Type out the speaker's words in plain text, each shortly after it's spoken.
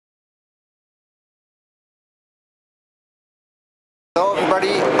Hello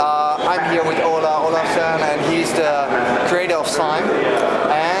everybody, I'm here with Ola Ahlvarsson, and he's the creator of Slime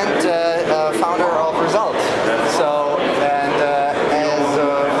and founder of Result. As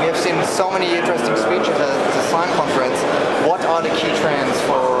we have seen so many interesting speeches at the Slime conference, what are the key trends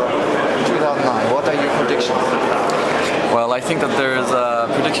for 2009? What are your predictions? Well, I think that there is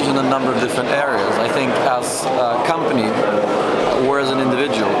predictions in a number of different areas. I think as a company or as an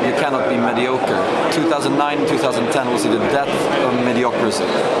individual, you cannot be mediocre. 2009 and 2010 will see the death of mediocrity.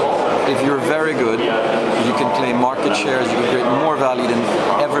 If you're very good, you can claim market shares, you can create more value than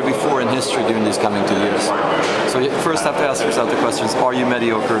ever before in history during these coming 2 years. So you first have to ask yourself the questions, are you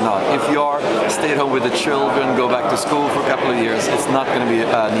mediocre or not? If you are, stay at home with the children, go back to school for a couple of years, it's not going to be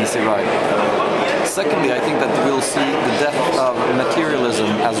an easy ride. Secondly, I think that we'll see the death of materialism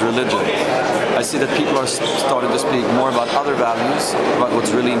as religion. I see that people are starting to speak more about other values, about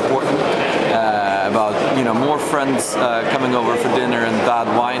what's really important, about more friends coming over for dinner and bad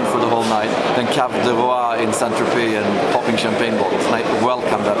wine for the whole night than Cave de Roi in Saint-Tropez and popping champagne bottles, and I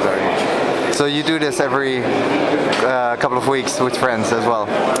welcome that very much. So you do this every couple of weeks with friends as well?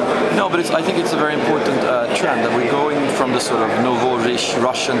 No, but I think it's a very important trend that we're going from the sort of nouveau-riche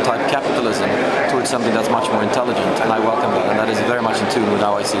Russian-type capitalism towards something that's much more intelligent, and I welcome that, and that is very much in tune with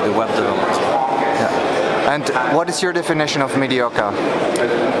how I see the web development. Yeah. And what is your definition of mediocre?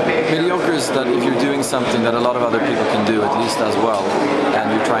 Mediocre is that if you're doing something that a lot of other people can do at least as well,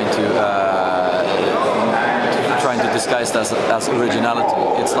 and you're trying to disguise that as originality.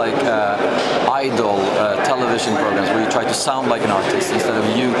 It's like idol television programs where you try to sound like an artist instead of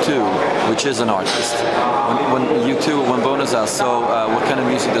U2, which is an artist. When Bonus asks, so what kind of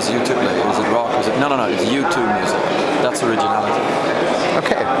music does U2 play? Is it rock? Is it? No, it's U2 music. That's originality.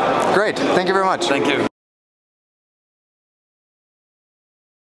 Okay, great. Thank you very much. Thank you.